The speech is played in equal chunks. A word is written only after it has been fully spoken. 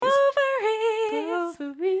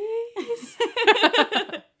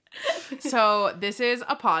So this is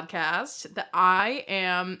a podcast that I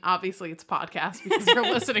am, obviously it's a podcast because you're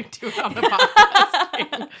listening to it on the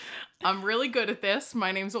podcast. I'm really good at this.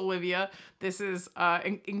 My name's Olivia. This is,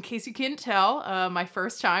 in case you can't tell, my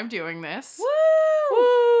first time doing this.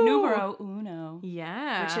 Woo! Numero uno.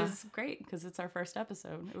 Yeah. Which is great because it's our first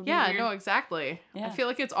episode. It would be Yeah, weird. no, exactly. Yeah. I feel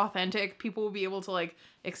like it's authentic. People will be able to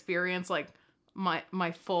experience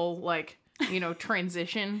my full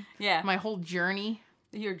transition. Yeah. My whole journey.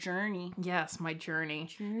 Your journey. Yes, my journey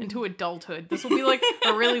into adulthood. This will be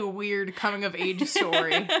a really weird coming of age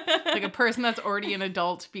story. Like a person that's already an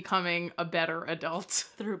adult becoming a better adult.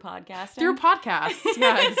 Through podcasting. Through podcasts.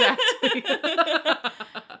 Yeah, exactly.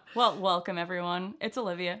 Well, welcome everyone. It's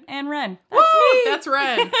Olivia and Ren. That's me. That's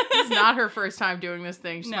Ren. This is not her first time doing this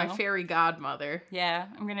thing. She's my fairy godmother. Yeah,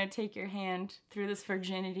 I'm going to take your hand through this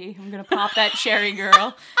virginity. I'm going to pop that cherry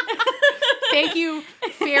girl. Thank you,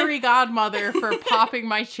 fairy godmother, for popping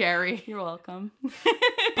my cherry. You're welcome.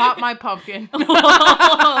 Pop my pumpkin.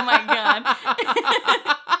 Oh my god.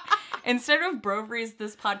 Instead of Broveries,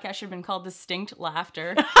 this podcast should have been called Distinct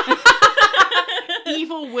Laughter.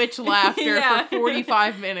 Evil witch laughter Yeah. for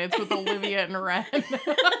 45 minutes with Olivia and Ren.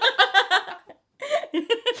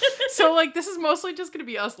 So, this is mostly just going to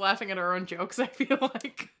be us laughing at our own jokes, I feel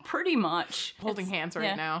like. Pretty much. Holding hands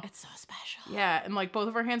right now. It's so special. Yeah, and both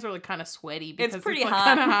of our hands are kind of sweaty because It's pretty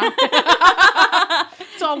hot. Kinda hot.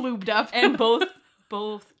 It's all lubed up. And both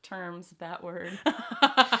terms of that word.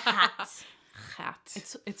 Hot. Hot.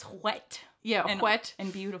 It's wet. Yeah, and, wet.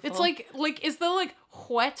 And beautiful. It's is the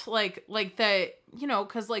wet like the,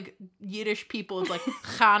 because Yiddish people, it's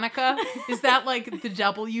Hanukkah? Is that the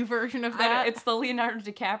W version of that? It's the Leonardo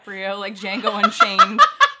DiCaprio, Django Unchained.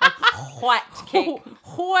 Wet cake.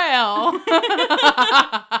 Well.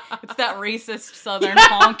 It's that racist southern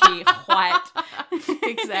honky wet.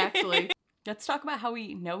 Exactly. Let's talk about how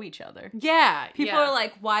we know each other. Yeah. People are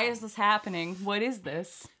like, why is this happening? What is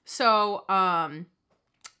this? So, I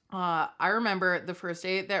remember the first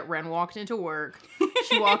day that Ren walked into work.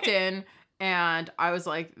 She walked in and I was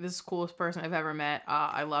like, this is the coolest person I've ever met.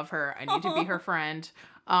 I love her. I need to be her friend.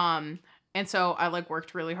 And so I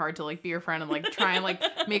worked really hard to be her friend and try and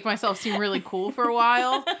make myself seem really cool for a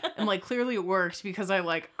while. And clearly it worked because I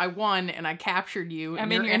won and I captured you.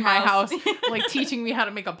 I'm and you're in my house teaching me how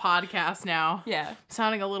to make a podcast now. Yeah.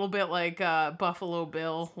 Sounding a little bit like Buffalo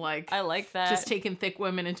Bill. I like that. Just taking thick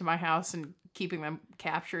women into my house and keeping them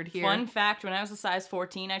captured here. Fun fact, when I was a size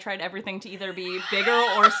 14, I tried everything to either be bigger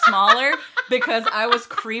or smaller because I was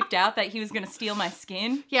creeped out that he was going to steal my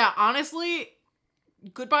skin. Yeah, honestly,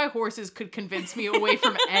 Goodbye Horses could convince me away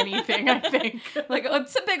from anything, I think.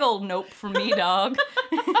 It's a big old nope from me, dog.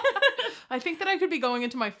 I think that I could be going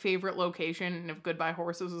into my favorite location, and if Goodbye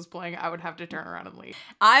Horses was playing, I would have to turn around and leave.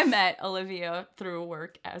 I met Olivia through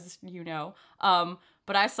work, as you know.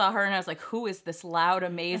 But I saw her and I was like, who is this loud,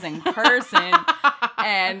 amazing person?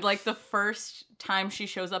 And the first time she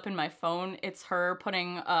shows up in my phone, it's her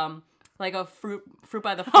putting a fruit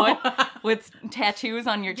by the foot with tattoos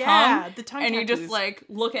on your tongue. Yeah, the tongue and tattoos. you just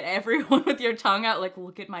look at everyone with your tongue out,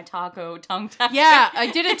 look at my taco tongue tattoo. Yeah,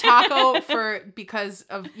 I did a taco because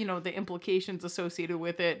of, the implications associated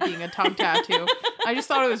with it being a tongue tattoo. I just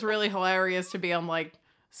thought it was really hilarious to be on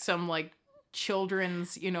some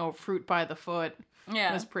children's, fruit by the foot.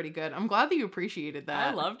 Yeah. It was pretty good. I'm glad that you appreciated that.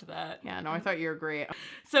 I loved that. Yeah, no, I thought you were great.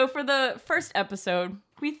 So for the first episode,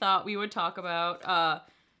 we thought we would talk about,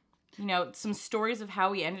 some stories of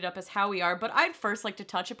how we ended up as how we are. But I'd first like to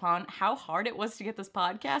touch upon how hard it was to get this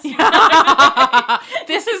podcast.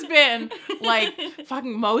 This has been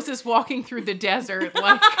fucking Moses walking through the desert,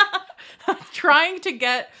 trying to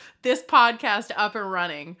get this podcast up and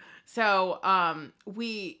running. So,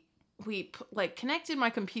 we connected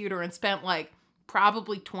my computer and spent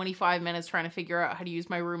probably 25 minutes trying to figure out how to use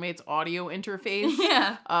my roommate's audio interface.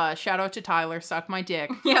 Yeah. Shout out to Tyler, suck my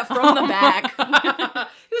dick. Yeah, from the back. He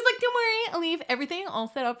was like, don't worry, I'll leave everything all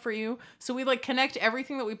set up for you. So we connect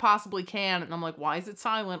everything that we possibly can. And I'm like, why is it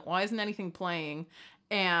silent? Why isn't anything playing?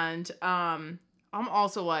 And I'm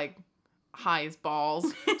also high as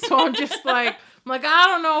balls. So I'm just I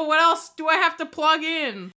don't know, what else do I have to plug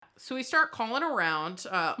in? So we start calling around.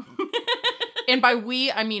 And by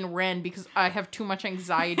we, I mean Ren, because I have too much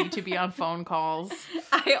anxiety to be on phone calls.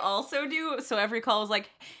 I also do. So every call is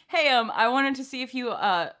hey, I wanted to see if you,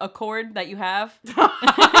 a cord that you have.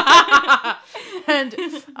 And,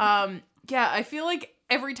 yeah, I feel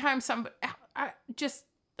every time it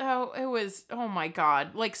was, oh my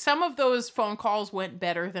God. Some of those phone calls went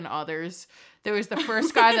better than others. There was the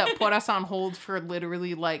first guy that put us on hold for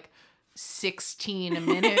literally 16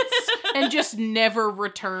 minutes and just never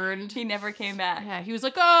returned. He never came back. Yeah, he was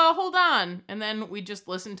like, oh, hold on. And then we just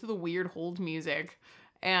listened to the weird hold music.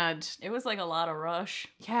 And It was like a lot of Rush.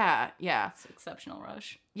 yeah. It's exceptional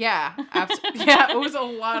Rush. Yeah, absolutely. Yeah, it was a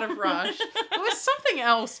lot of Rush. It was something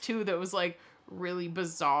else, too, that was, like, really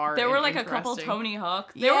bizarre. There were and like a couple interesting. Tony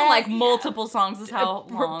Hawk. There were like multiple songs. Is how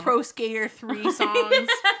long. Pro Skater 3 songs.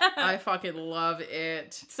 I fucking love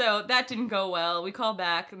it. So that didn't go well. We call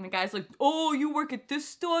back, and the guy's like, "Oh, you work at this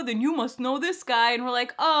store? Then you must know this guy." And we're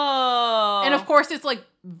like, "Oh." And of course, it's like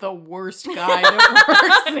the worst guy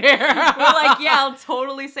that works there. we're like, "Yeah, I'll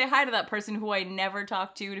totally say hi to that person who I never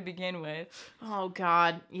talked to begin with." Oh,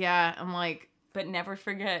 God. Yeah, I'm like... But never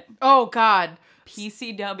forget Oh, God.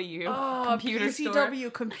 PCW, computer store.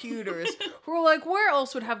 PCW computers. We're like, where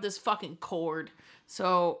else would have this fucking cord?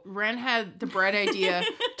 So Ren had the bright idea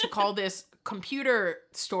to call this computer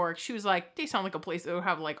store. She was like, they sound like a place that would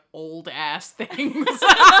have like old ass things.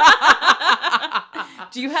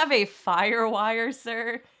 Do you have a Firewire,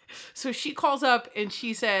 sir? So she calls up and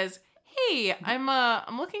she says, hey,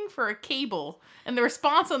 I'm looking for a cable. And the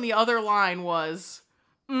response on the other line was,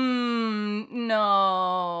 no.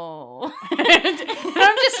 and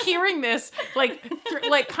I'm just hearing this, like,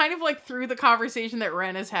 kind of like through the conversation that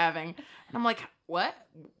Ren is having. And I'm like, what?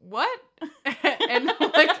 And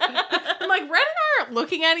I'm like, Ren and I are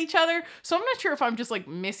looking at each other. So I'm not sure if I'm just like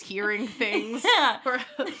mishearing things. Yeah.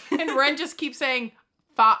 And Ren just keeps saying,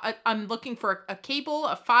 I'm looking for a cable,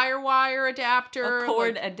 a Firewire adapter. A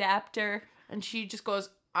cord adapter. And she just goes,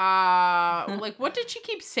 like, what did she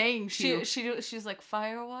keep saying to you? She's like,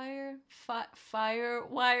 Firewire?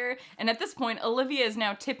 Firewire? And at this point, Olivia is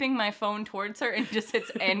now tipping my phone towards her and just hits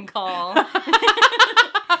end call.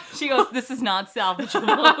 She goes, this is not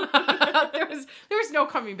salvageable. there was no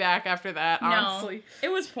coming back after that, honestly. No,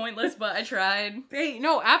 it was pointless, but I tried. Hey,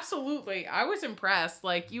 no, absolutely. I was impressed.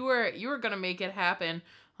 Like, you were gonna make it happen.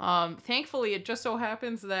 Thankfully, it just so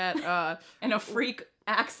happens that in a freak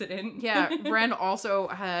accident. Yeah, Ren also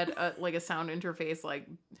had a sound interface like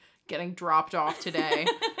getting dropped off today.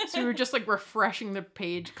 So we were just like refreshing the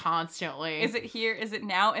page constantly. Is it here? Is it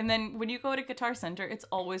now? And then when you go to Guitar Center, it's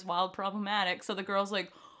always wild problematic. So the girl's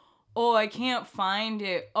like, oh, I can't find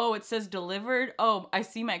it. Oh, it says delivered. Oh, I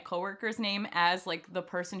see my coworker's name as like the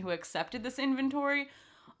person who accepted this inventory.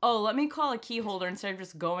 Oh, let me call a key holder instead of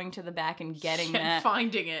just going to the back and getting that.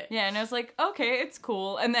 Finding it. Yeah, and I was like, okay, it's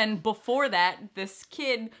cool. And then before that, this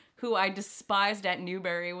kid who I despised at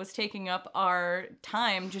Newberry was taking up our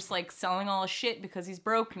time just like selling all his shit because he's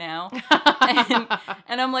broke now.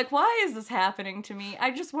 and I'm like, why is this happening to me?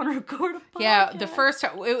 I just want to record a podcast. Yeah, the first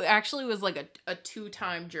time, it actually was like a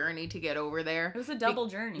 2-time journey to get over there. It was a double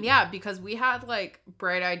journey. Yeah, because we had like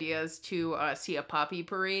bright ideas to see a puppy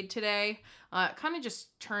parade today. It kind of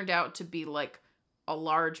just turned out to be like a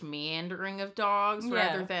large meandering of dogs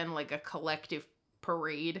rather than like a collective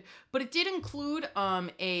parade. But it did include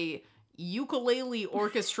a ukulele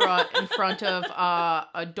orchestra in front of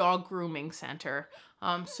a dog grooming center.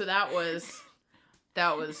 So that was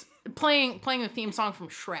playing the theme song from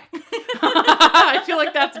Shrek. I feel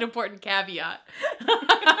like that's an important caveat.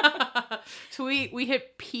 So we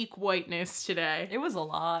hit peak whiteness today. It was a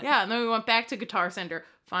lot. Yeah, and then we went back to Guitar Center,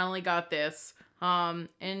 finally got this. And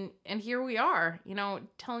here we are,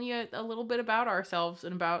 telling you a little bit about ourselves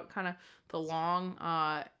and about kind of the long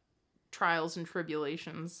trials and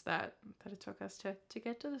tribulations that it took us to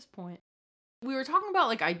get to this point. We were talking about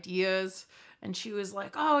like ideas, and she was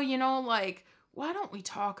like, oh, like, why don't we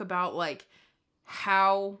talk about like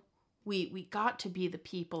how we got to be the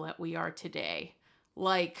people that we are today?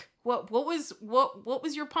 Like, what was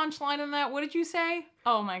your punchline on that? What did you say?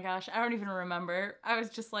 Oh my gosh, I don't even remember. I was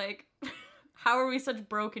just like, how are we such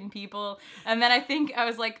broken people? And then I think I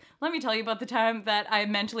was like, let me tell you about the time that I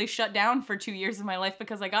mentally shut down for 2 years of my life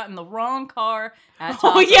because I got in the wrong car at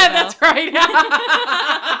Taco Oh yeah, Bell. that's right.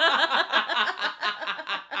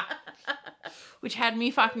 Which had me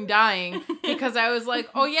fucking dying because I was like,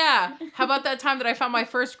 oh yeah, how about that time that I found my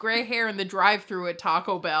first gray hair in the drive-thru at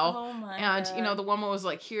Taco Bell? Oh my And, God. the woman was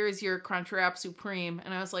like, here's your Crunchwrap Supreme.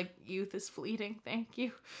 And I was like, youth is fleeting, thank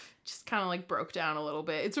you. Just kind of like broke down a little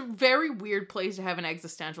bit. It's a very weird place to have an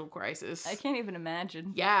existential crisis. I can't even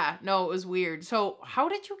imagine. Yeah, no, it was weird. So how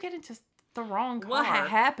did you get into the wrong car? What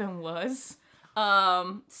happened was,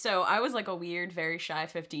 so I was like a weird, very shy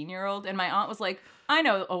 15-year-old, and my aunt was like, I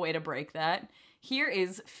know a way to break that. Here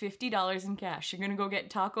is $50 in cash. You're gonna go get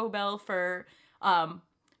Taco Bell for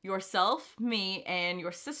yourself, me, and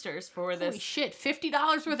your sisters for this. Holy shit,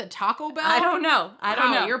 $50 worth of Taco Bell? I don't know.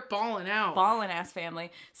 Wow, you're balling out. Ballin' ass family.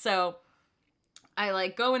 So I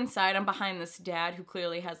like go inside. I'm behind this dad who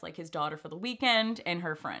clearly has like his daughter for the weekend and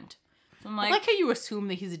her friend. So I'm I like how you assume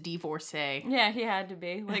that he's a divorcee. yeah, he had to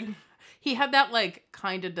be. Like, He had that, like,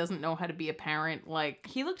 kind of doesn't know how to be a parent, like...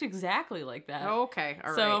 he looked exactly like that. Oh, okay,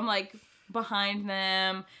 all right. So I'm, like, behind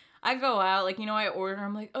them. I go out, like, you know, I order.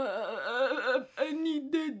 I'm like, I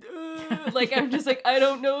need that. Like, I'm just like, I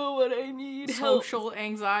don't know what I need. Help. Social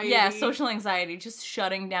anxiety. Yeah, social anxiety, just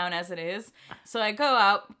shutting down as it is. So I go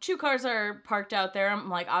out. 2 cars are parked out there. I'm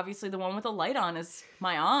like, obviously the one with the light on is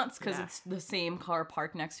my aunt's because it's the same car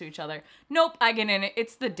parked next to each other. Nope, I get in it.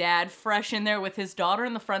 It's the dad, fresh in there with his daughter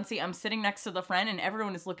in the front seat. I'm sitting next to the friend, and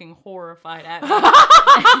everyone is looking horrified at me.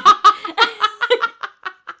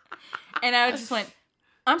 And I just went,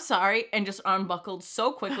 I'm sorry, and just unbuckled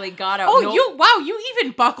so quickly, got out. Oh, you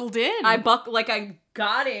even buckled in. I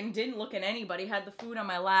got in, didn't look at anybody, had the food on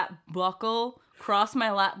my lap, buckle, cross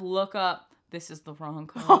my lap, look up. This is the wrong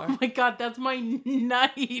car. Oh my god, that's my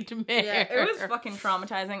nightmare. Yeah, it was fucking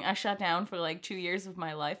traumatizing. I shut down for like 2 years of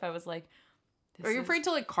my life. I was like, Are you afraid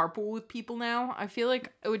to like carpool with people now? I feel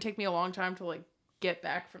like it would take me a long time to like get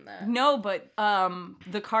back from that. No, but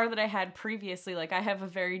the car that I had previously, like I have a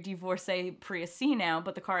very divorcee Prius C now,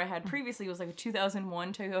 but the car I had previously was like a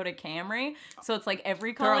 2001 Toyota Camry. So it's like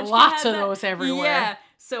every There college are lots kid of had that. those everywhere. Yeah.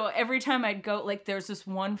 So every time I'd go, like there's this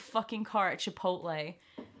one fucking car at Chipotle.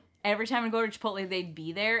 Every time I'd go to Chipotle, they'd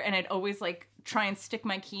be there, and I'd always like try and stick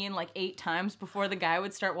my key in like 8 times before the guy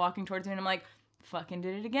would start walking towards me, and I'm like, fucking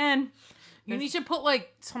did it again. You need to put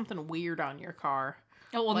like something weird on your car.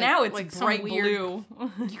 Oh, well, Like- now it's like some bright weird- blue.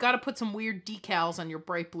 You got to put some weird decals on your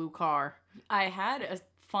bright blue car. I had a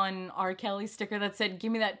fun R. Kelly sticker that said,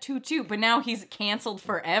 give me that toot-toot, but now he's canceled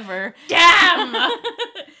forever. Damn!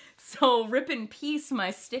 So rip in peace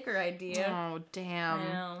my sticker idea. Oh, damn.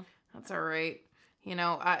 I know. That's all right. You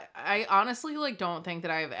know, I honestly like don't think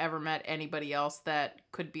that I've ever met anybody else that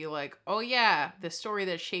could be like, oh yeah, the story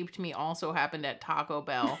that shaped me also happened at Taco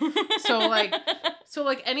Bell. So like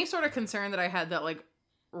any sort of concern that I had that like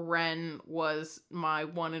Ren was my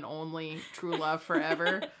one and only true love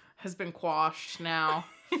forever has been quashed now.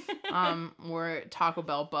 We're Taco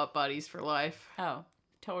Bell butt buddies for life. Oh,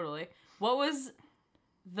 totally. What was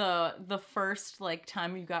the first like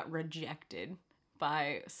time you got rejected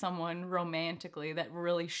by someone romantically that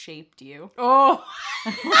really shaped you? Oh.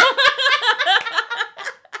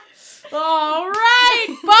 All right,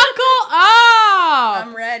 buckle up.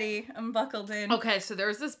 I'm ready. I'm buckled in. Okay, so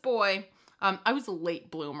there's this boy. I was a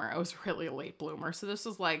late bloomer. I was really a late bloomer. So this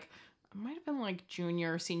was like, it might have been like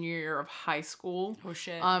junior, senior year of high school. Oh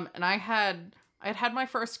shit. And I had my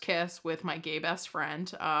first kiss with my gay best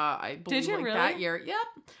friend. I believe Did you like really? that year. Yep.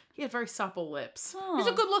 He had very supple lips. Oh. He's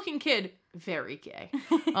a good-looking kid. Very gay.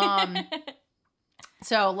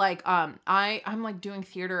 So like I'm like doing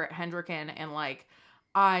theater at Hendricken, and like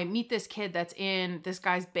I meet this kid that's in this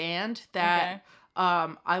guy's band that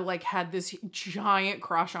I like had this giant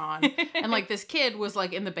crush on. And like this kid was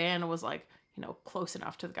like in the band and was like, you know, close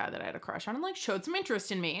enough to the guy that I had a crush on and like showed some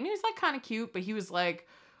interest in me. And he was like kind of cute, but he was like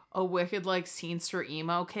a wicked like scenester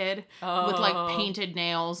emo kid with like painted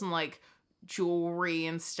nails and like jewelry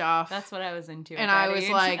and stuff. That's what I was into. And at I that was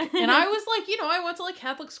age. like, you know, I went to like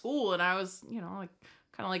Catholic school, and I was, you know,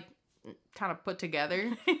 like kind of put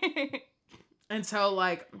together. And so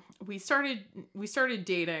like we started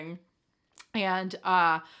dating, and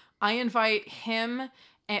I invite him,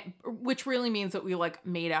 and which really means that we like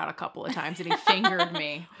made out a couple of times, and he fingered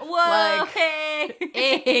me. Whoa, Like, hey.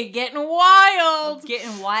 Hey, getting wild. It's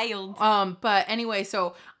getting wild. But anyway,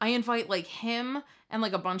 so I invite like him and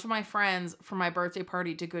like a bunch of my friends for my birthday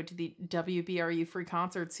party to go to the WBRU free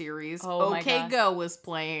concert series. Oh my OK God. Go was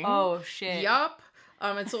playing. Oh shit. Yup.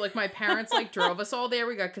 And so like my parents like drove us all there.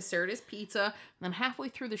 We got Caserta's pizza. And then halfway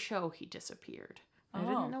through the show, he disappeared. I Oh.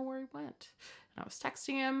 didn't know where he went. And I was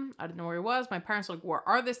texting him. I didn't know where he was. My parents were like,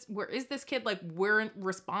 where is this kid? Like, we're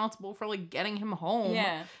responsible for like getting him home.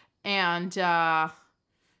 Yeah. And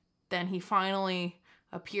then he finally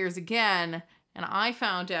appears again. And I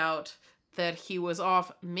found out that he was off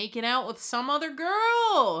making out with some other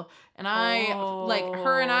girl. And I, like,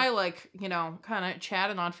 her and I, like, you know, kind of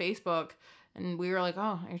chatted on Facebook. And we were like,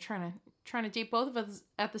 oh, are you trying to date both of us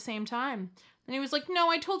at the same time? And he was like, no,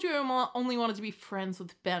 I told you I only wanted to be friends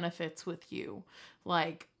with benefits with you.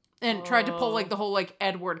 Like, and tried to pull, like, the whole, like,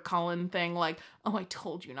 Edward Cullen thing. Like, oh, I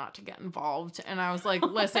told you not to get involved. And I was like,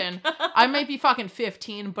 listen, I might be fucking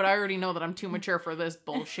 15, but I already know that I'm too mature for this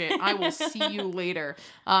bullshit. I will see you later.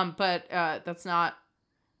 But that's not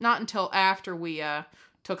until after we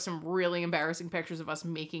took some really embarrassing pictures of us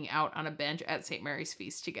making out on a bench at St. Mary's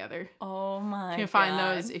Feast together. Oh my god. You can find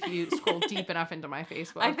those if you scroll deep enough into my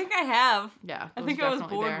Facebook. I think I have. Yeah. I think I was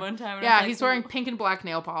bored one time. And I Yeah, was like, he's wearing pink and black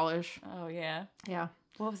nail polish. Oh, yeah. Yeah.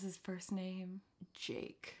 What was his first name?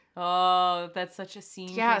 Jake. Oh, that's such a scene.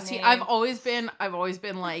 Yeah, see, name. I've always been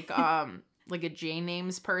like like a J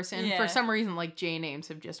names person. Yeah. For some reason, like J names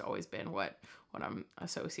have just always been what I'm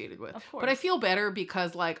associated with. Of course. But I feel better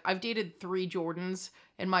because like I've dated 3 Jordans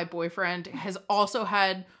and my boyfriend has also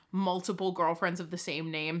had multiple girlfriends of the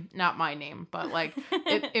same name. Not my name, but like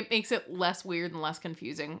it makes it less weird and less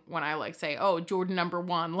confusing when I like say, oh, Jordan number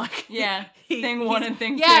 1. Like Yeah. Thing 1 and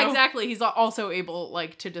thing 2. Yeah, exactly. He's also able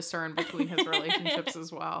like to discern between his relationships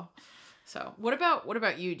as well. So what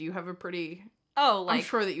about you? Do you have a pretty Oh, like. I'm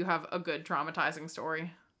sure that you have a good traumatizing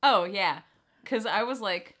story. Oh, yeah. Because I was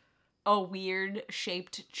like a weird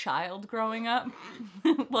shaped child growing up.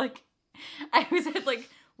 Like, I always had like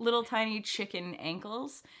little tiny chicken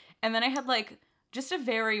ankles. And then I had like just a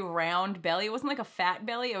very round belly. It wasn't like a fat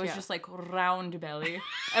belly. It was just like round belly.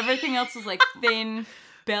 Everything else was like thin.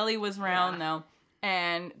 Belly was round though.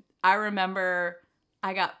 And I remember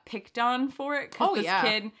I got picked on for it because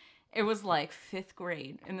kid, it was like 5th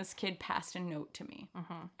grade, and this kid passed a note to me.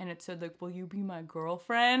 And it said like, will you be my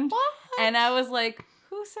girlfriend? What? And I was like,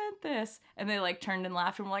 who sent this? And they like turned and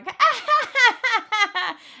laughed and were like,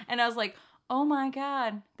 and I was like, oh my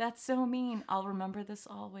God, that's so mean. I'll remember this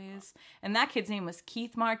always. And that kid's name was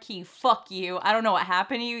Keith Marquis. Fuck you. I don't know what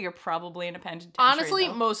happened to you. You're probably in a penitentiary. Honestly,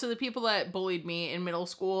 though. most of the people that bullied me in middle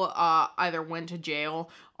school either went to jail,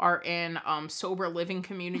 are in sober living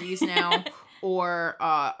communities now, or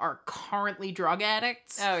are currently drug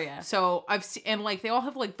addicts. Oh yeah. So I've seen, and like they all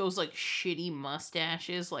have like those like shitty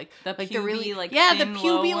mustaches, like The like puby, like, yeah, the thin, low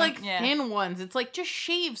puby one. like Yeah. thin ones. It's like just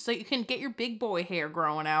shave so you can get your big boy hair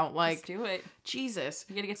growing out. Like Let's do it. Jesus.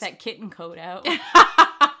 You gotta get that kitten coat out.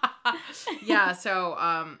 Yeah, so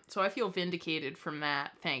I feel vindicated from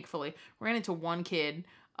that, thankfully. Ran into one kid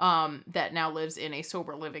that now lives in a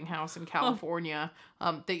sober living house in California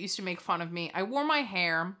that used to make fun of me. I wore my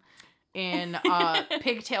hair in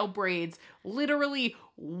pigtail braids literally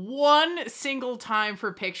one single time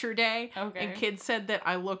for picture day. Okay. And kids said that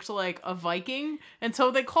I looked like a Viking. And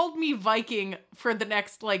so they called me Viking for the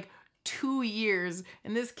next like 2 years.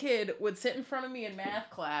 And this kid would sit in front of me in math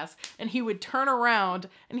class and he would turn around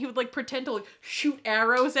and he would like pretend to like shoot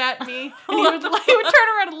arrows at me. And he would turn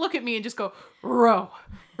around and look at me and just go, row.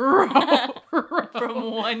 From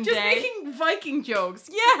one just day. making Viking jokes.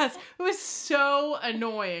 Yes, it was so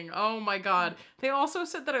annoying. Oh my God. They also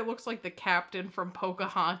said that I looked like the captain from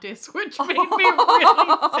Pocahontas, which made me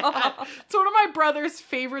really sad. It's one of my brother's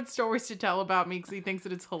favorite stories to tell about me because he thinks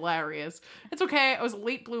that it's hilarious. It's okay. I was a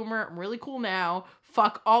late bloomer. I'm really cool now.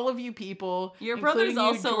 Fuck all of you people. Your brother's including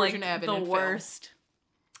you, also George like and Evan the and Phil. worst.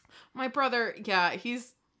 My brother, yeah,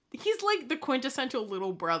 he's like the quintessential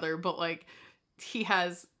little brother, but like he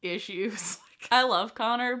has issues. I love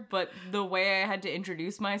Connor, but the way I had to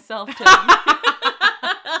introduce myself to him.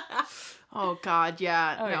 Oh God,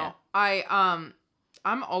 yeah. Oh, no. yeah.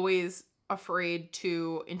 I'm always afraid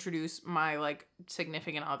to introduce my like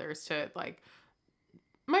significant others to like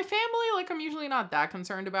my family. Like I'm usually not that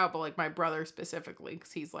concerned about, but like my brother specifically,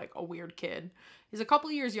 because he's like a weird kid. He's a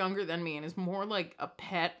couple years younger than me and is more like a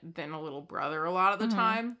pet than a little brother a lot of the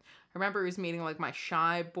time. I remember he was meeting like my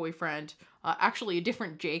shy boyfriend, actually a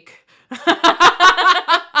different Jake.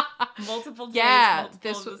 Multiple J's, Yeah,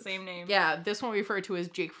 multiple of the same name. Yeah, this one we refer to as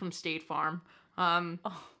Jake from State Farm.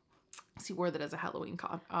 He wore that as a Halloween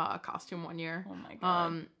costume one year. Oh my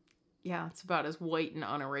God. Yeah, it's about as white and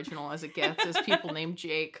unoriginal as it gets as people named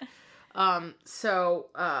Jake.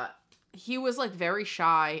 He was like very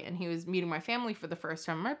shy and he was meeting my family for the first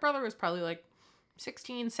time. My brother was probably like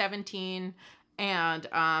 16, 17. And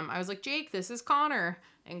I was like, Jake, this is Connor.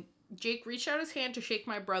 And Jake reached out his hand to shake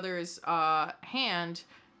my brother's hand.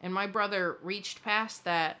 And my brother reached past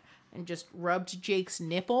that and just rubbed Jake's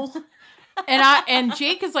nipple. And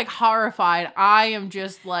Jake is like horrified. I am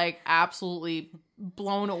just like absolutely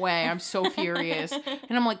blown away. I'm so furious.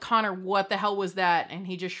 And I'm like, Connor, what the hell was that? And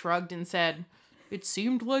he just shrugged and said, it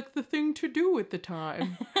seemed like the thing to do at the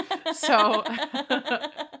time. So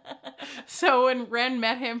when Ren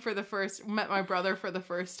met my brother for the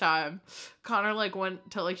first time, Connor like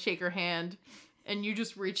went to like shake her hand and you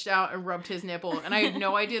just reached out and rubbed his nipple. And I had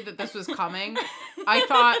no idea that this was coming. I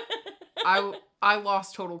thought I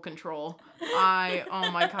lost total control. Oh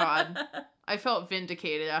my God. I felt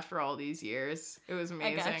vindicated after all these years. It was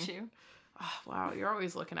amazing. I got you. Oh, wow, you're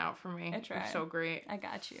always looking out for me. I try. You're so great. I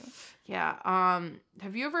got you. Yeah.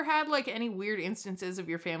 Have you ever had like any weird instances of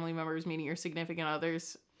your family members meeting your significant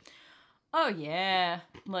others? Oh, yeah.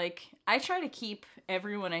 Like, I try to keep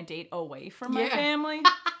everyone I date away from my Yeah. family,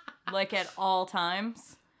 like, at all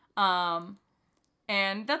times.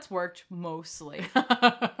 And that's worked mostly.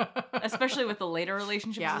 Especially with the later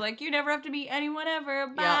relationships. Yeah. It's like, you never have to meet anyone ever.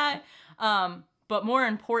 Bye. But more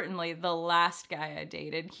importantly, the last guy I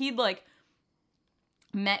dated, he'd, like,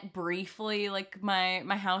 met briefly, like, my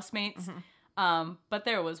housemates. But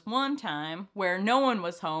there was one time where no one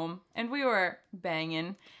was home and we were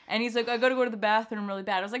banging, and he's like, I gotta go to the bathroom really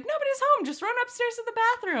bad. I was like, nobody's home, just run upstairs to the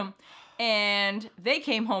bathroom. And they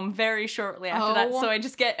came home very shortly after that, so I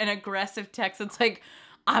just get an aggressive text that's like,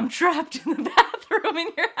 I'm trapped in the bathroom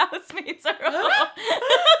and your housemates are home.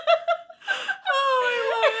 Oh, I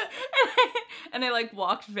love it. And I like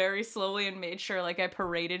walked very slowly and made sure like I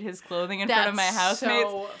paraded his clothing in front of my housemates.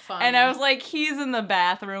 So funny. And I was like, he's in the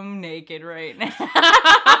bathroom naked right now.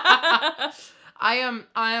 I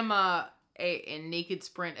am a naked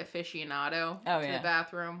sprint aficionado Oh, to yeah. the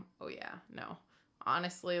bathroom. Oh yeah, no.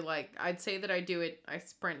 Honestly, like I'd say that I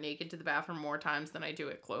sprint naked to the bathroom more times than I do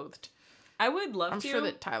it clothed. I would love I'm to. sure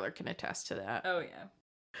that Tyler can attest to that. Oh, yeah.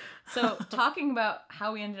 So, talking about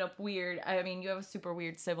how we ended up weird, I mean, you have a super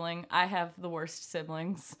weird sibling. I have the worst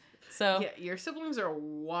siblings. So, Yeah, your siblings are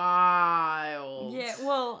wild. yeah,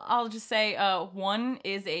 well, I'll just say one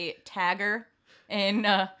is a tagger in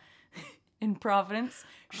in Providence.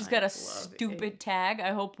 She's got a stupid tag.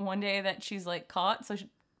 I hope one day that she's like caught so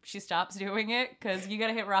she stops doing it, because you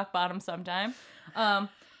gotta hit rock bottom sometime. And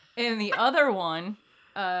the other one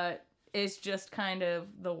is just kind of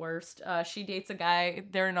the worst. She dates a guy,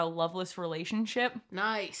 they're in a loveless relationship,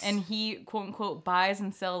 Nice. and he quote unquote buys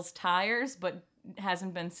and sells tires but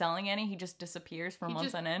hasn't been selling any. He just disappears for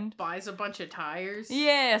months on end. Buys a bunch of tires.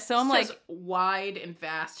 Yeah, so I'm Says like, wide and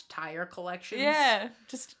vast tire collections. yeah,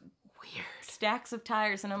 just Weird. stacks of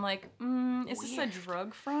tires, and I'm like, is this a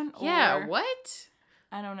drug front? Or... Yeah, what?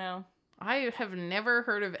 I don't know. I have never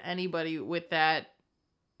heard of anybody with that.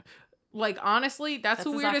 Like, honestly, that's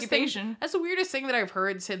the his weirdest thing. occupation. That's the weirdest thing that I've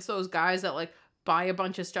heard since those guys that, like, buy a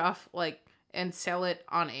bunch of stuff, like, and sell it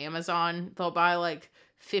on Amazon. They'll buy, like,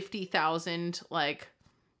 50,000, like,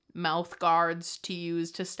 mouth guards to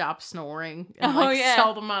use to stop snoring. And, like,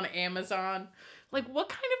 sell them on Amazon. Like, what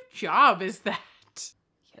kind of job is that?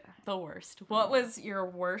 Yeah. The worst. What was your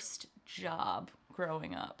worst job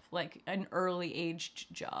growing up? Like, an early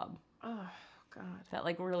aged job Oh, God. that,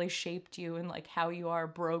 like, really shaped you and, like, how you are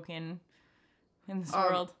broken in this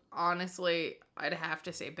world? Honestly, I'd have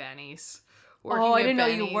to say Benny's. Oh, I didn't know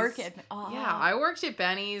Benny's. you work at... Oh. Yeah, I worked at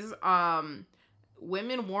Benny's.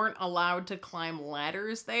 Women weren't allowed to climb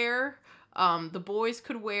ladders there. The boys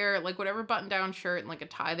could wear, like, whatever button-down shirt and, like, a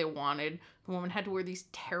tie they wanted. The woman had to wear these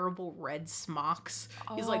terrible red smocks.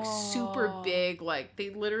 These, like, super big, like, they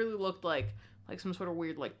literally looked like some sort of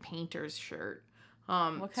weird, like, painter's shirt.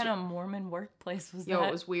 What kind of Mormon workplace was that? Yo,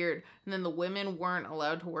 it was weird. And then the women weren't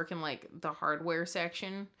allowed to work in, like, the hardware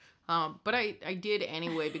section. But I did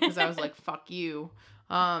anyway because I was like, fuck you.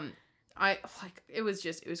 It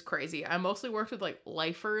was crazy. I mostly worked with, like,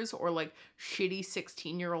 lifers or, like, shitty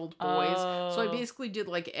 16-year-old boys. So I basically did,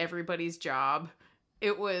 like, everybody's job.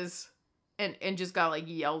 It was, and just got, like,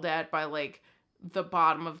 yelled at by, like, the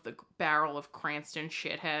bottom of the barrel of Cranston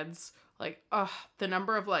shitheads. Like, the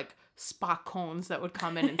number of, like, spot cones that would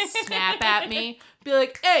come in and snap at me. Be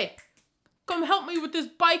like, hey, come help me with this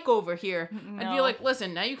bike over here. No. I'd be like,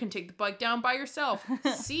 listen, now you can take the bike down by yourself.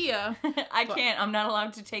 See ya. I can't. I'm not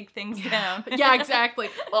allowed to take things down. Yeah, exactly.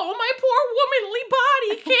 Oh, my poor womanly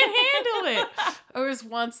body can't handle it. There was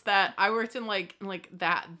once that I worked in like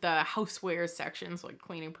the houseware sections, like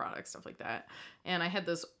cleaning products, stuff like that. And I had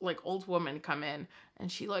this like old woman come in,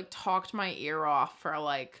 and she like talked my ear off for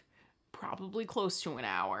like probably close to an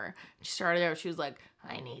hour. She started out, she was like,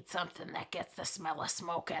 I need something that gets the smell of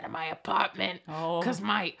smoke out of my apartment. Because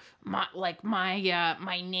my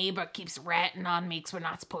neighbor keeps ratting on me because we're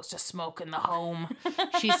not supposed to smoke in the home.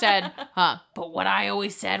 She said, but what I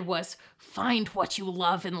always said was, find what you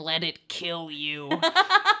love and let it kill you.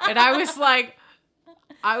 And I was like,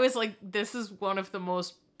 this is one of the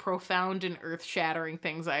most profound and earth-shattering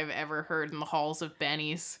things I've ever heard in the halls of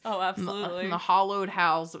Benny's. Oh, absolutely. In the hallowed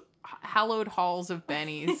halls of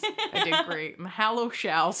Benny's. I did great. In the hallowed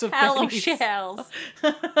shells of Benny's. Shells.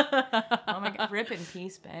 Oh my god, rip in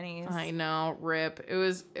peace, Benny's. I know, rip. It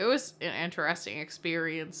was an interesting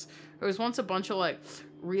experience. There was once a bunch of like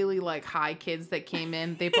really like high kids that came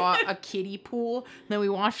in. They bought a kiddie pool. And then we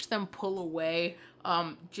watched them pull away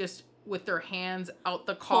just with their hands out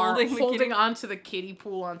the car, holding onto the kiddie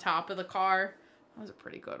pool on top of the car. That was a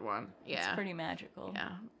pretty good one. Yeah. It's pretty magical. Yeah.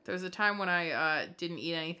 There was a time when I didn't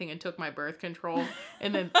eat anything and took my birth control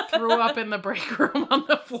and then threw up in the break room on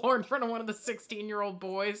the floor in front of one of the 16-year-old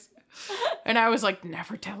boys. And I was like,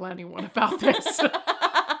 never tell anyone about this.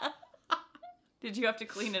 Did you have to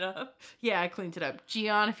clean it up? Yeah, I cleaned it up.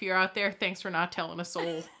 Gian, if you're out there, thanks for not telling a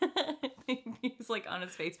soul. He's like on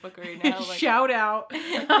his Facebook right now. Like... Shout out.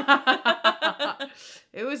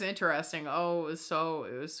 It was interesting. Oh, it was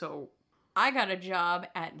so. I got a job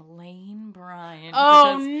at Lane Bryant.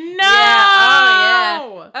 Oh, no!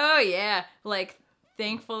 Yeah, oh yeah. Like,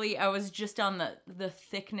 thankfully, I was just on the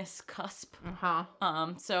thickness cusp.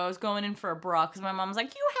 So I was going in for a bra because my mom was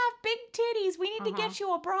like, "You have big titties. We need to get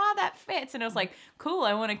you a bra that fits." And I was like, "Cool.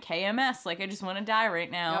 I want a KMS. Like, I just want to die right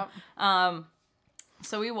now." Yep.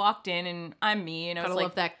 So we walked in, and I'm me, and I was like,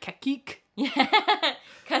 love that kakik. Yeah,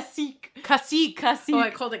 Kasik. Oh, I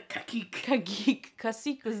called it kakik.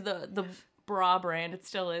 Kasik was the bra brand. It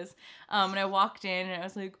still is. And I walked in, and I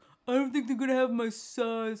was like, I don't think they're gonna have my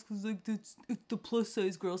size, because like it's the plus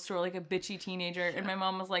size girl store, like a bitchy teenager. And my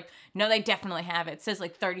mom was like, no, they definitely have it. It says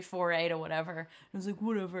like 34A or whatever. And I was like,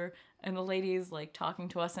 whatever. And the lady's like talking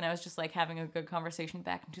to us, and I was just like having a good conversation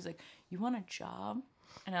back, and she's like, you want a job?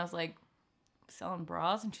 And I was like, selling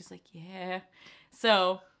bras? And she's like, yeah.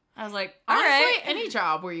 So I was like, all right. Any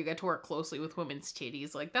job where you get to work closely with women's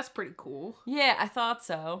titties, like, that's pretty cool. Yeah, I thought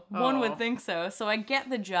so. One would think so. So I get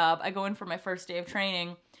the job. I go in for my first day of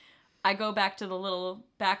training. I go back to the little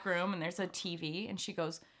back room, and there's a TV, and she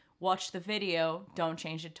goes, watch the video. Don't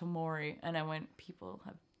change it to Maury. And I went, people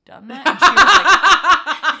have done that? And she was like...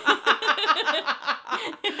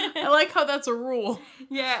 I like how that's a rule.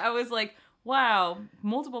 Yeah, I was like, wow,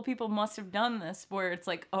 multiple people must have done this where it's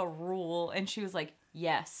like a rule. And she was like,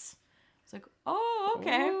 yes. It's like, oh,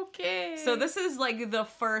 okay. Okay. So this is like the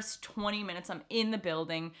first 20 minutes I'm in the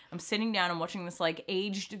building. I'm sitting down and watching this like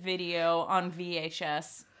aged video on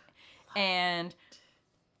VHS. And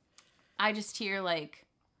I just hear like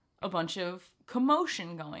a bunch of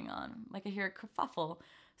commotion going on. Like I hear a kerfuffle.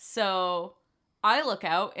 So I look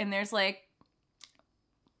out, and there's like,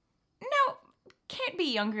 no, can't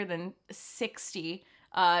be younger than 60,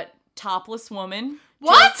 topless woman.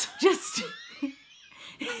 What? Just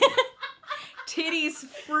titties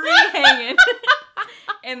free hanging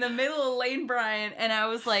in the middle of Lane Bryant. And I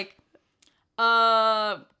was like,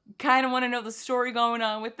 kind of want to know the story going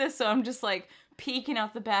on with this. So I'm just like peeking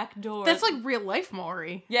out the back door. That's like real life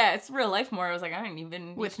Maury. Yeah, it's real life Maury. I was like, I didn't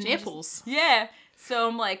even... With nipples. Yeah. So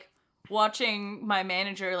I'm like watching my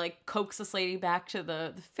manager like coax this lady back to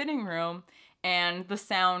the fitting room, and the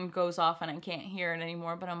sound goes off and I can't hear it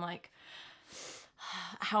anymore. But I'm like,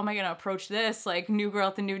 how am I going to approach this? Like, new girl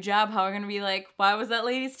at the new job. How am I going to be like, why was that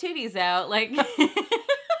lady's titties out? Like...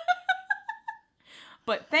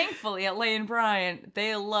 But thankfully at Lane Bryant,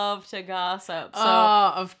 they love to gossip. So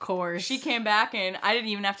of course. She came back, and I didn't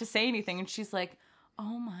even have to say anything. And she's like,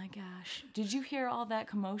 oh my gosh, did you hear all that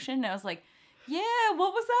commotion? And I was like, yeah,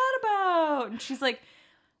 what was that about? And she's like,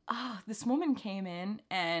 oh, this woman came in,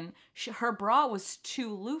 and her bra was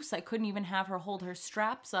too loose. I couldn't even have her hold her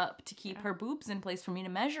straps up to keep her boobs in place for me to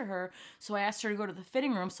measure her. So I asked her to go to the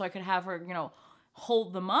fitting room so I could have her,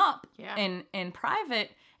 hold them up in private.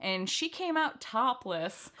 And she came out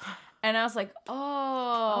topless. And I was like,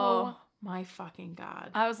 oh my fucking God.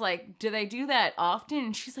 I was like, do they do that often?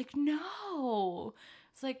 And she's like, no.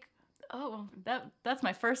 It's like, oh, that's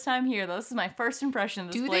my first time here, though. This is my first impression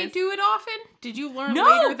of this place. Do they do it often? Did you learn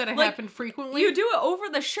later that it happened frequently? You do it over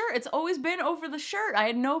the shirt. It's always been over the shirt. I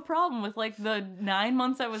had no problem with, like, the 9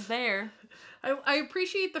 months I was there. I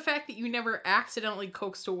appreciate the fact that you never accidentally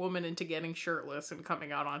coaxed a woman into getting shirtless and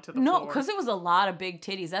coming out onto the floor. No, because it was a lot of big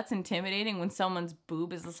titties. That's intimidating when someone's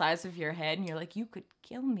boob is the size of your head and you're like, you could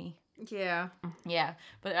kill me. Yeah. Yeah,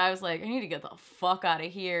 but I was like, I need to get the fuck out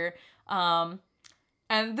of here. And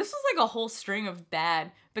this was like a whole string of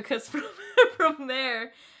bad, because from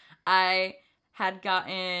there, I had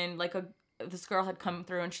gotten like this girl had come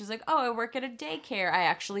through, and she's like, oh, I work at a daycare. I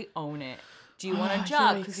actually own it. Do you want a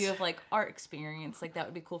job? Because you have, like, art experience. Like, that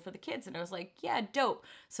would be cool for the kids. And I was like, yeah, dope.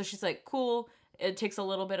 So she's like, cool. It takes a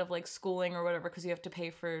little bit of, like, schooling or whatever, because you have to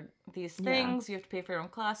pay for these things. Yeah. You have to pay for your own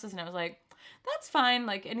classes. And I was like, that's fine.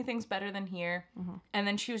 Like, anything's better than here. Mm-hmm. And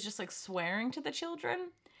then she was just, like, swearing to the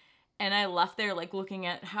children. And I left there, like, looking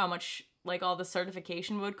at how much, like, all the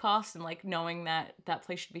certification would cost, and, like, knowing that that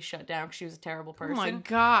place should be shut down because she was a terrible person. Oh, my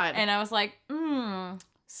God. And I was like,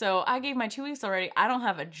 So I gave my 2 weeks already. I don't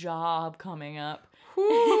have a job coming up.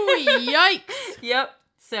 Ooh, yikes. Yep.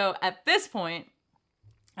 So at this point,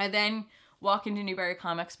 I then walk into Newberry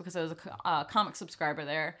Comics because I was a comic subscriber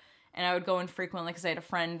there, and I would go in frequently because I had a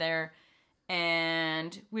friend there,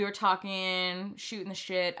 and we were talking, shooting the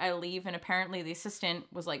shit. I leave, and apparently the assistant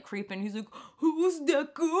was like creeping. He's like, "Who's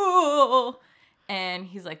that girl?" And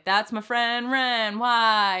he's like, "That's my friend Ren.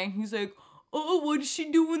 Why?" And he's like, "Oh, what does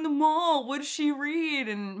she do in the mall? What does she read?"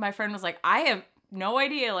 And my friend was like, "I have no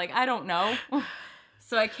idea. Like, I don't know."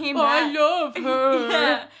 So I came back. I love her.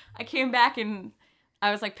 Yeah. I came back and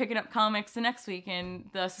I was like picking up comics the next week, and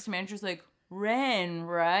the assistant manager's like, "Ren,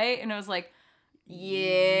 right?" And I was like,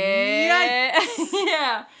 "Yeah."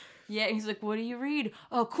 Yeah. Yeah. And he's like, "What do you read?"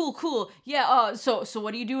 "Oh, cool. Yeah. So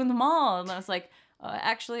what do you do in the mall?" And I was like,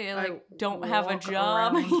 "Actually, I don't have a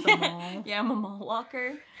job." The mall. Yeah, I'm a mall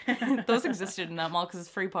walker. Those existed in that mall because it's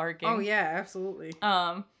free parking. Oh yeah, absolutely.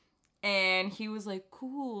 And he was like,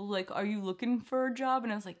 "Cool, like, are you looking for a job?"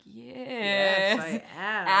 And I was like, Yes, "Yes, I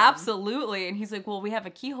am. absolutely." And he's like, "Well, we have a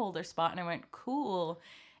key holder spot." And I went, "Cool."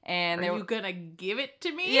 And Are you gonna give it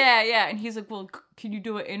to me? yeah. And he's like, "Well, can you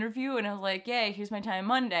do an interview?" And I was like, "Yeah, here's my time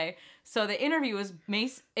Monday." So the interview was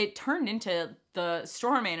it turned into the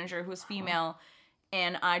store manager, who was female,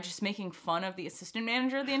 and I just making fun of the assistant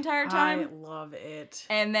manager the entire time. I love it.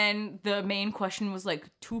 And then the main question was like,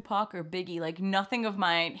 Tupac or Biggie? Like, nothing of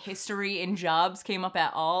my history and jobs came up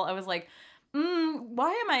at all. I was like,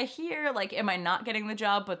 why am I here? Like, am I not getting the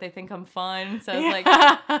job, but they think I'm fun? So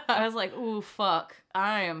I was like, ooh, fuck.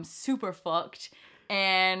 I am super fucked.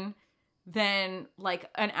 And then like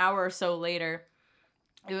an hour or so later,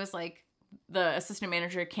 it was like, the assistant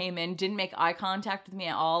manager came in, didn't make eye contact with me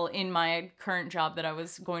at all in my current job that I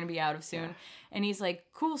was going to be out of soon. Yeah. And he's like,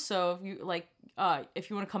 "Cool, so if you like, if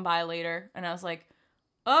you want to come by later." And I was like,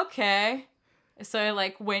 "Okay." So I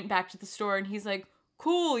like went back to the store, and he's like,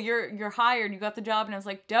 "Cool, you're hired. You got the job." And I was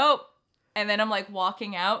like, "Dope." And then I'm like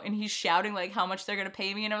walking out, and he's shouting like how much they're gonna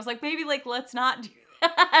pay me, and I was like, "Maybe like let's not do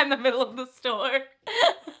that in the middle of the store."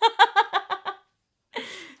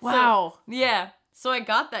 Wow. So, yeah. So I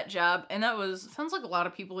got that job, and that was... Sounds like a lot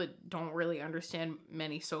of people that don't really understand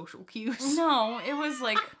many social cues. No, it was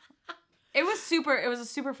like... it was a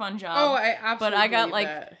super fun job. Oh, I absolutely But I got like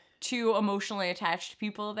that. 2 emotionally attached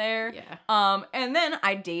people there. Yeah. And then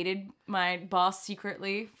I dated my boss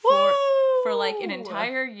secretly for like an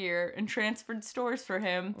entire year and transferred stores for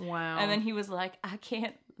him. Wow. And then he was like, "I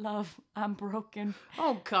can't love, I'm broken."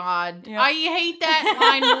 Oh God. Yep. I hate that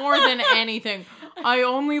line more than anything. I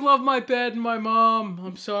only love my bed and my mom.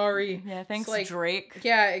 I'm sorry. Yeah, thanks, like, Drake.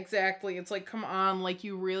 Yeah, exactly. It's like, come on, like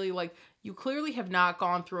you really like you clearly have not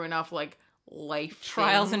gone through enough like life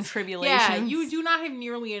Trials things. and tribulations. Yeah, you do not have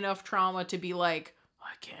nearly enough trauma to be like,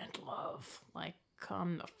 I can't love. Like,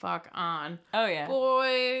 come the fuck on. Oh yeah.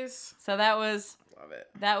 Boys. So that was Love it.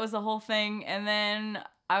 That was the whole thing. And then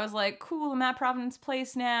I was like, "Cool, I'm at Providence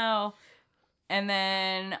Place now." And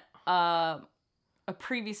then a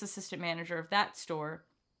previous assistant manager of that store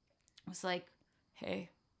was like, "Hey,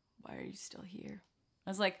 why are you still here?" I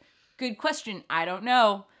was like, "Good question. I don't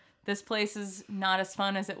know. This place is not as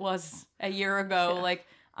fun as it was a year ago. Yeah. Like,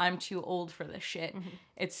 I'm too old for this shit." Mm-hmm.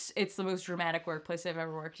 It's the most dramatic workplace I've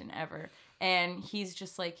ever worked in ever. And he's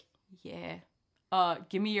just like, "Yeah.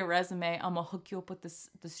 Give me your resume. I'm gonna hook you up with this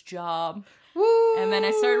job." Woo! And then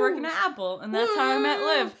I started working at Apple, and that's how I met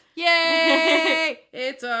Liv. Yay!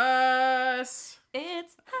 It's us.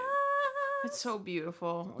 It's It's so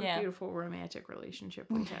beautiful. What Yeah. a beautiful romantic relationship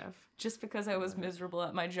we have. just because I was miserable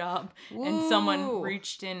at my job, and someone Woo!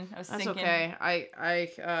 reached in. I was That's thinking, okay.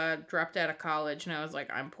 I dropped out of college and I was like,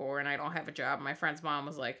 I'm poor and I don't have a job. My friend's mom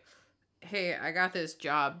was like, "Hey, I got this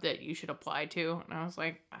job that you should apply to." And I was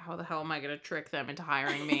like, how the hell am I going to trick them into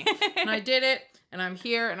hiring me? And I did it, and I'm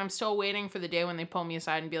here, and I'm still waiting for the day when they pull me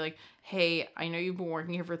aside and be like, "Hey, I know you've been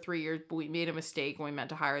working here for 3 years, but we made a mistake and we meant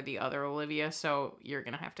to hire the other Olivia, so you're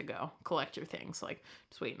going to have to go collect your things." Like,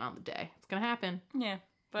 just waiting on the day. It's going to happen. yeah,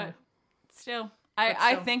 but Yeah. still. But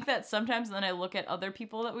I still. think that sometimes, and then I look at other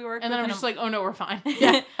people that we work And with, then I'm just like, oh no, we're fine.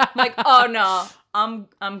 yeah. I'm like, "Oh no,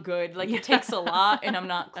 I'm good." Like, it takes a lot, and I'm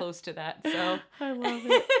not close to that. So I love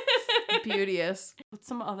it. Beauteous. what's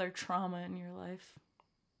some other trauma in your life?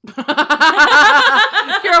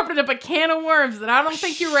 You're opening up a can of worms that I don't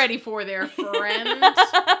think you're ready for there, friend.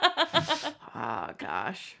 Oh,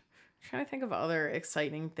 gosh. I'm trying to think of other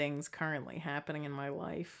exciting things currently happening in my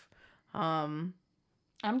life. I'm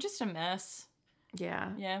just a mess. Yeah.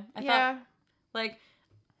 Yeah. I Yeah. thought, like,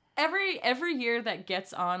 every year that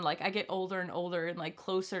gets on, like, I get older and older and, like,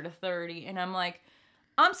 closer to 30, and I'm like,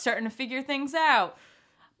 I'm starting to figure things out.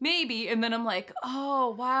 Maybe. And then I'm like,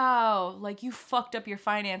 oh, wow, like, you fucked up your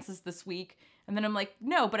finances this week. And then I'm like,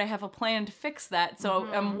 no, but I have a plan to fix that. So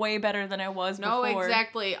I'm way better than I was before. No,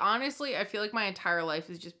 exactly. Honestly, I feel like my entire life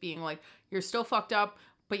is just being like, you're still fucked up,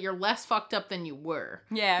 but you're less fucked up than you were.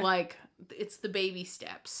 Yeah. Like, it's the baby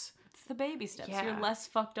steps. It's the baby steps. Yeah. You're less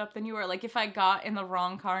fucked up than you were. Like, if I got in the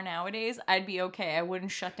wrong car nowadays, I'd be okay. I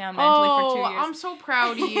wouldn't shut down mentally for 2 years. I'm so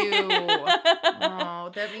proud of you. Oh,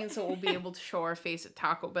 that means that we'll be able to show our face at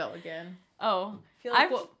Taco Bell again. Oh. I feel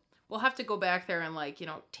like we'll have to go back there and, like,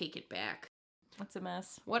 take it back. What's a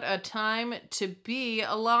mess? What a time to be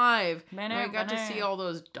alive. Man, I got to see all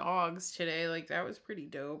those dogs today. Like, that was pretty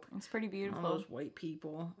dope. It's pretty beautiful. All those white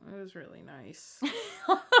people. It was really nice.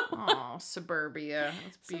 Oh, suburbia.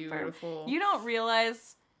 It's beautiful. You don't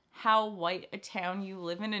realize how white a town you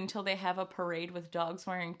live in until they have a parade with dogs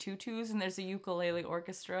wearing tutus and there's a ukulele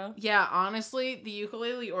orchestra. Yeah, honestly, the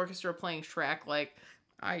ukulele orchestra playing Shrek, like,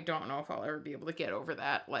 I don't know if I'll ever be able to get over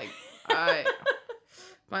that. Like,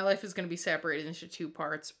 my life is going to be separated into 2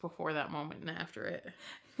 parts before that moment and after it.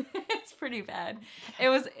 It's pretty bad. It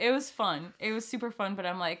was fun. It was super fun, but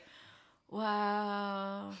I'm like,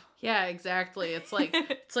 wow. Yeah, exactly. It's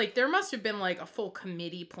like there must have been like a full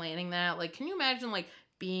committee planning that. Like, can you imagine like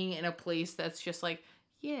being in a place that's just like,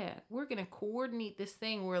 yeah, we're going to coordinate this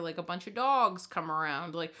thing where like a bunch of dogs come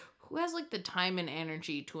around. Like, who has like the time and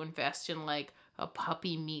energy to invest in like a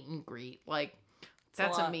puppy meet and greet? Like,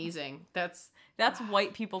 that's amazing. That's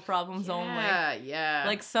white people problems only. Yeah, yeah.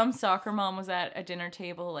 Like, some soccer mom was at a dinner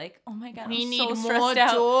table like, oh my god, we I'm need so more stressed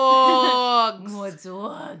out. dogs. More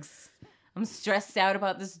dogs. I'm stressed out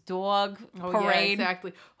about this dog parade. Yeah,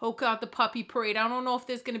 exactly. Oh god, the puppy parade. I don't know if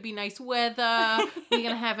there's gonna be nice weather. We're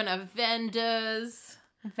gonna have enough vendors.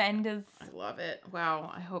 Vendors. I love it.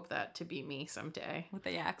 Wow, I hope that to be me someday. With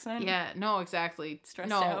the accent? Yeah, no, exactly.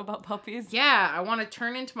 Stressed out about puppies? Yeah, I want to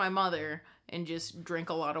turn into my mother and just drink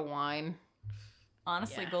a lot of wine.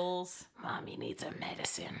 Honestly, goals. Mommy needs a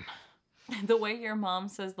medicine. The way your mom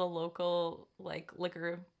says the local, like,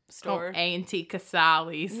 liquor store. Oh, A&T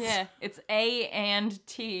Casales. Yeah, it's A and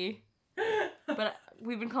T. But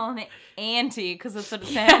we've been calling it Auntie because that's what it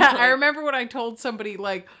sounds like. I remember when I told somebody,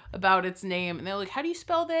 like, about its name, and they're like, how do you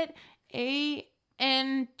spell that? A-N-T-I.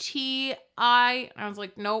 I was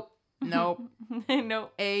like, nope. Nope.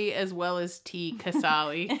 A as well as T,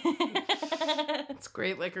 Casale. It's a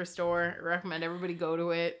great liquor store. I recommend everybody go to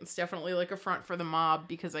it. It's definitely like a front for the mob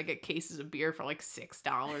because I get cases of beer for like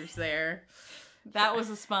 $6 there. That was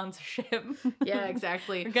a sponsorship. Yeah,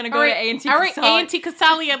 exactly. We're gonna go to A&T Casale. All right, A&T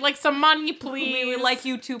Casale, I'd like some money, please. We would like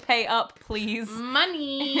you to pay up, please.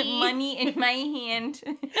 Money. Money in my hand.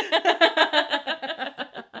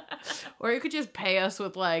 Or you could just pay us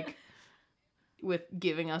with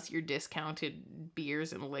giving us your discounted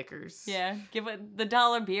beers and liquors. Yeah, give it the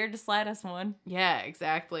 $1 beer to slide us one. Yeah,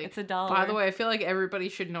 exactly. It's $1. By the way, I feel like everybody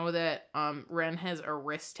should know that Ren has a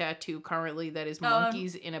wrist tattoo currently that is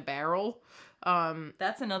monkeys in a barrel.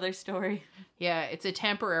 That's another story. Yeah, it's a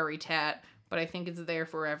temporary tat, but I think it's there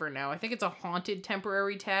forever now. I think it's a haunted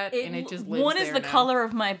temporary tat, and it just lives one there is the now. color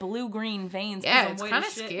of my blue-green veins. Yeah, it's kind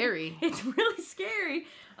of scary. It's really scary.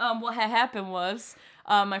 What had happened was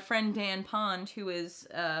my friend Dan Pond, who is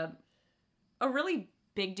a really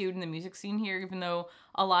big dude in the music scene here, even though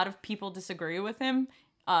a lot of people disagree with him.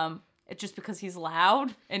 It's just because he's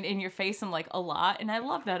loud and in your face and like a lot, and I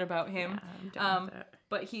love that about him. Yeah, I'm down with that.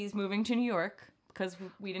 But he's moving to New York because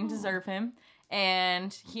we didn't deserve him.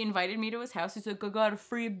 And he invited me to his house. He's like, I got a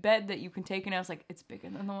free bed that you can take. And I was like, it's bigger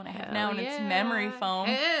than the one I have now. And it's memory foam.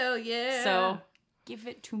 Hell yeah. So give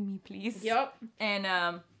it to me, please. Yep. And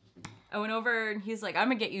I went over and he's like, I'm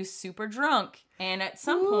going to get you super drunk. And at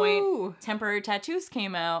some point, Temporary Tattoos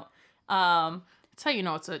came out. That's how you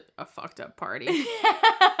know it's a fucked up party.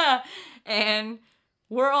 And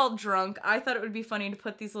we're all drunk. I thought it would be funny to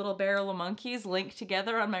put these little barrel of monkeys linked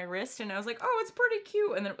together on my wrist. And I was like, oh, it's pretty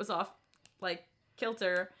cute. And then it was off, like,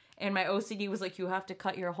 kilter. And my OCD was like, you have to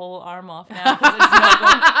cut your whole arm off now. Because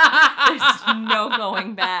there's no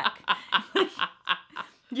going back.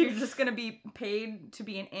 You're just going to be paid to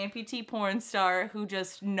be an amputee porn star who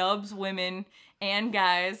just nubs women and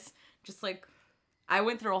guys. Just like, I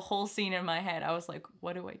went through a whole scene in my head. I was like,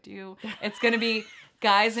 what do I do? It's going to be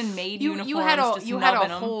guys in maid uniforms. You had a them.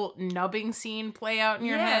 whole nubbing scene play out in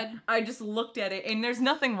your head. I just looked at it, and there's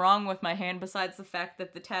nothing wrong with my hand besides the fact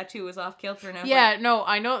that the tattoo is off kilter. And I was like, no,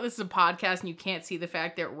 I know this is a podcast, and you can't see the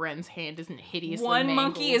fact that Ren's hand isn't hideously one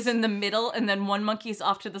mangled. monkey is in the middle, and then one monkey is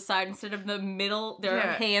off to the side instead of the middle. Their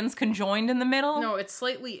hands conjoined in the middle. No, it's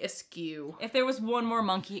slightly askew. If there was one more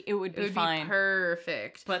monkey, it would be fine. Be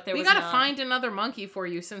perfect. But we gotta find another monkey for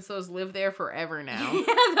you since those live there forever now. Yeah,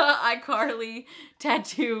 the iCarly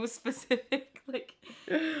tattoo specifically. Like,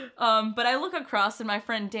 but I look across and my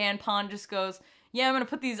friend Dan Pond just goes, yeah, I'm going to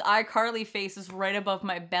put these iCarly faces right above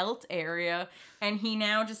my belt area. And he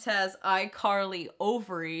now just has iCarly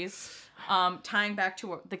ovaries, tying back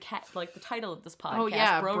to the title of this podcast. Oh,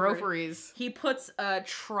 yeah, Broveries. He puts a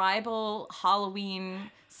tribal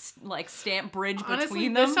Halloween, stamp bridge Honestly,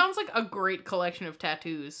 between them. This sounds like a great collection of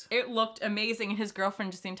tattoos. It looked amazing. And his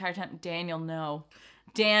girlfriend just the entire time, Daniel, no.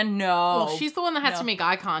 Dan, no. Well, she's the one that has to make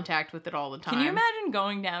eye contact with it all the time. Can you imagine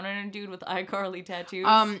going down on a dude with iCarly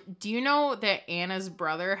tattoos? Do you know that Anna's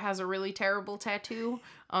brother has a really terrible tattoo?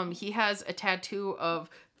 He has a tattoo of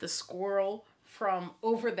the squirrel from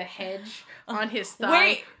over the hedge on his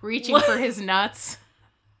thigh, reaching for his nuts.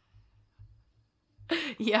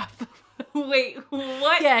 Yep. Wait,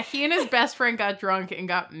 what? Yeah, he and his best friend got drunk and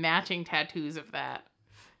got matching tattoos of that.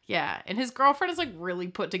 Yeah, and his girlfriend is, really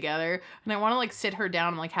put together, and I want to, sit her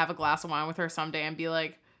down and, have a glass of wine with her someday and be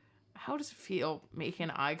like, how does it feel making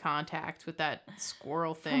eye contact with that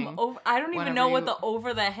squirrel thing? I don't even know what the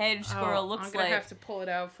over-the-hedge squirrel looks like. I'm gonna have to pull it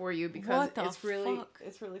out for you because it's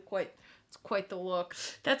quite the look.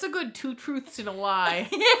 That's a good 2 truths and a lie.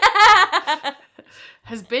 Yeah!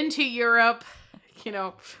 Has been to Europe,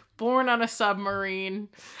 born on a submarine,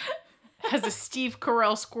 has a Steve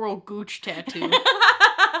Carell squirrel gooch tattoo.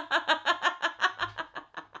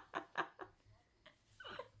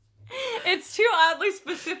 It's too oddly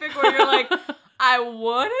specific where you're like, I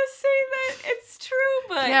want to say that it's true,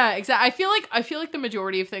 but yeah, exactly. I feel like the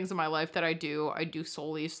majority of things in my life that I do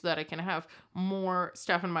solely so that I can have more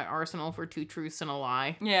stuff in my arsenal for 2 truths and a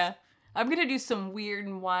lie. Yeah. I'm going to do some weird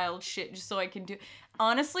and wild shit just so I can do.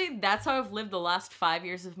 Honestly, that's how I've lived the last 5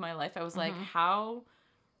 years of my life. I was like, how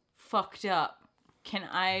fucked up can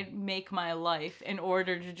I make my life in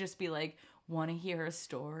order to just be like, want to hear a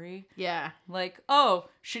story? Yeah. Like, oh,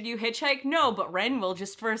 should you hitchhike? No, but Ren will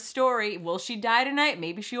just for a story. Will she die tonight?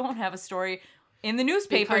 Maybe she won't have a story in the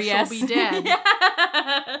newspaper. Because yes. she'll be dead.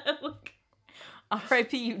 Yeah. Look,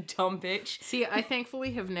 R.I.P. you dumb bitch. See, I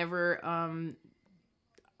thankfully have never,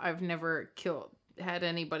 I've never had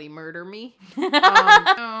anybody murder me.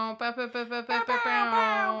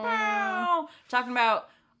 Talking about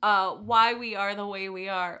why we are the way we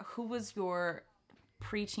are. Who was your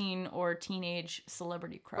preteen or teenage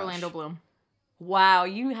celebrity crush? Orlando Bloom. Wow,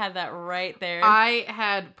 you had that right there. I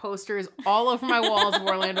had posters all over my walls of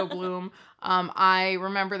Orlando Bloom. I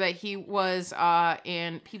remember that he was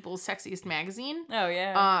in People's Sexiest Magazine. Oh,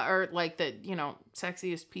 yeah. Or the,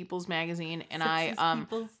 Sexiest People's Magazine. And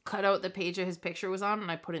People's. Cut out the page that his picture was on and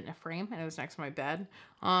I put it in a frame and it was next to my bed.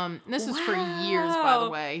 This was for years, by the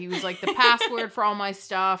way. He was the password for all my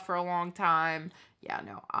stuff for a long time. Yeah,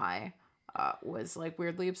 no, I was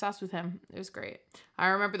weirdly obsessed with him. It was great. I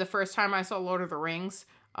remember the first time I saw Lord of the Rings.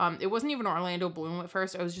 It wasn't even Orlando Bloom at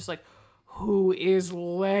first. I was just who is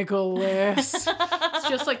Legolas? It's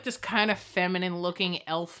just this kind of feminine looking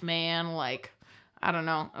elf man. I don't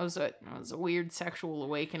know. It was a weird sexual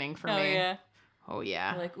awakening for me. Yeah. Oh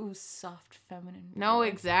yeah. You're ooh, soft feminine. No,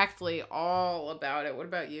 exactly. All about it. What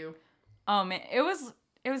about you? Oh man, it was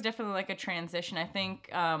definitely a transition. I think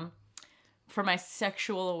for my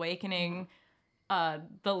sexual awakening,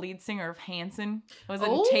 the lead singer of Hanson was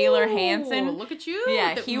Taylor Hanson. Look at you.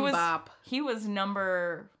 Yeah, he was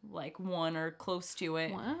number 1 or close to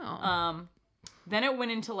it. Wow. Then it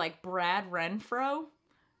went into Brad Renfro,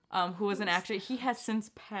 who was an actor. He has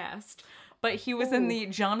since passed, but he was in the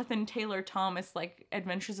Jonathan Taylor Thomas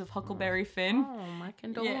Adventures of Huckleberry Finn. Oh, my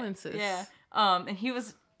condolences. Yeah. And he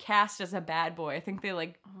was cast as a bad boy. I think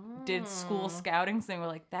they did school scouting, so they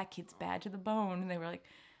were that kid's bad to the bone, and they were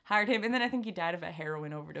hired him, and then I think he died of a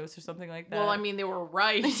heroin overdose or something like that. Well, I mean, they were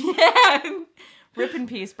right. Yeah. Rip in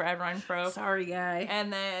peace, Brad Renfro. Sorry, guy.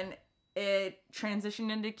 And then it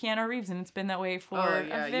transitioned into Keanu Reeves, and it's been that way for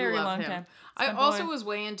a very long time. I also was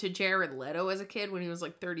way into Jared Leto as a kid when he was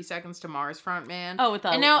 30 Seconds to Mars frontman. Oh,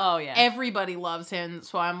 and now everybody loves him,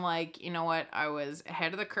 so I'm you know what? I was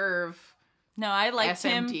ahead of the curve. No, I liked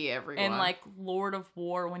SMT, him everyone. in Lord of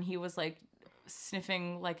War when he was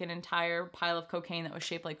sniffing an entire pile of cocaine that was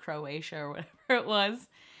shaped like Croatia or whatever it was.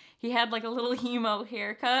 He had a little emo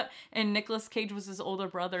haircut, and Nicolas Cage was his older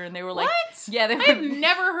brother, and they were what? Yeah, they were. I've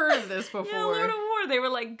never heard of this before. Yeah, Lord of War. They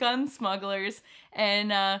were gun smugglers,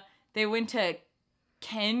 and they went to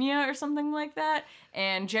Kenya or something like that.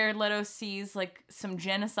 And Jared Leto sees some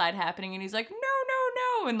genocide happening, and he's like,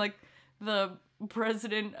 no, and the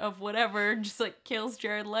president of whatever just kills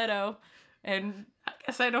Jared Leto, and I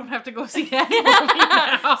guess I don't have to go see that movie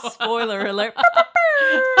now. Spoiler alert.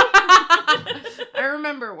 I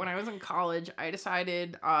remember when I was in college, I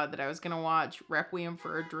decided that I was going to watch Requiem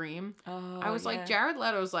for a Dream. Oh, I was like, Jared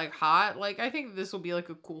Leto's like hot. Like, I think this will be like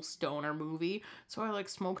a cool stoner movie. So I like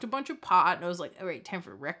smoked a bunch of pot and I was like, all right, time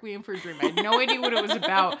for Requiem for a Dream. I had no idea what it was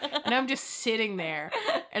about. And I'm just sitting there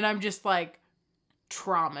and I'm just like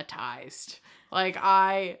traumatized. Like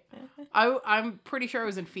I'm pretty sure I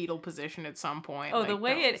was in fetal position at some point. Oh, like, the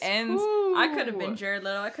way it ends, I could have been Jared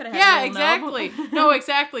Leto. I could have had yeah, a little exactly. nub. No,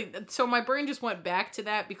 exactly. So my brain just went back to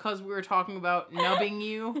that because we were talking about nubbing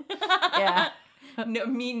you. Yeah. No,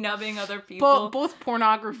 me nubbing other people. Both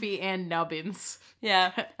pornography and nubbins.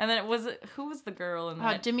 Yeah. And then who was the girl in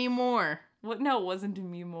that? Demi Moore. What? No, it wasn't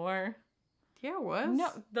Demi Moore. Yeah, it was. No,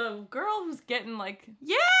 the girl who's getting like...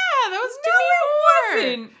 Yeah, that was Demi Moore.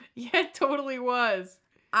 Wasn't. Yeah, it totally was.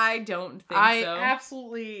 I don't think I so.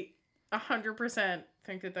 absolutely 100%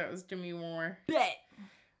 think that was Demi Moore. Bet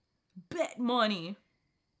money.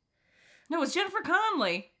 No, it was Jennifer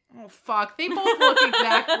Connelly. Oh, fuck. They both look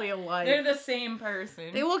exactly alike. They're the same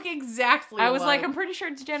person. They look exactly alike. I was like, I'm pretty sure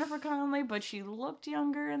it's Jennifer Connelly, but she looked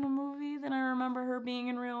younger in the movie than I remember her being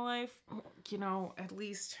in real life. You know, at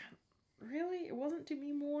least... Really? It wasn't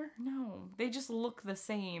Demi Moore? No, they just look the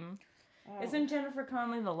same. Oh. Isn't Jennifer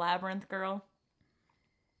Connelly the Labyrinth girl?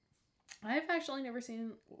 I've actually never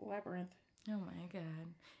seen Labyrinth. Oh my god.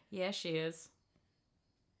 Yeah, she is.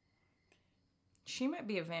 She might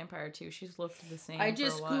be a vampire too. She's looked the same. I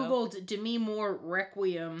just for a while. Googled Demi Moore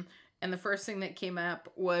Requiem, and the first thing that came up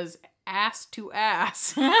was ass to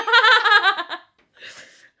ass. Who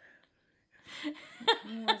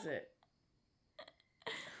was it?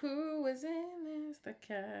 Who was in this? The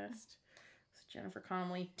cast. It's Jennifer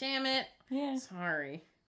Connelly. Damn it. Yeah. Sorry.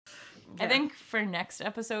 I think for next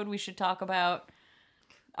episode we should talk about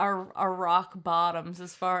our rock bottoms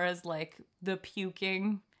as far as like the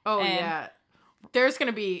puking. Oh and... yeah. There's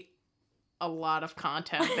gonna be a lot of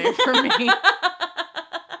content there for me.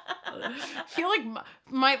 I feel like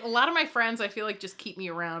a lot of my friends I feel like just keep me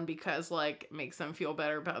around because like it makes them feel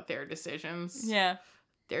better about their decisions. Yeah.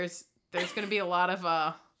 There's gonna be a lot of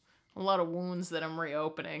wounds that I'm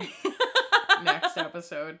reopening next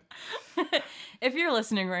episode. If you're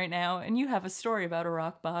listening right now and you have a story about a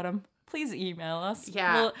rock bottom, please email us.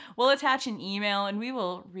 Yeah. We'll attach an email and we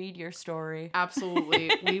will read your story.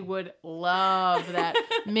 Absolutely. We would love that.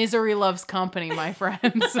 Misery loves company, my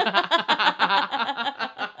friends.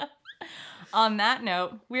 On that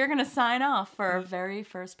note, we're going to sign off for our very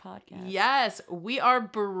first podcast. Yes, we are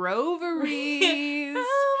Broveries.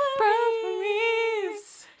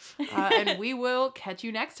 Broveries. And we will catch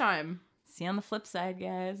you next time. See you on the flip side,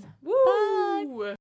 guys. Woo! Bye.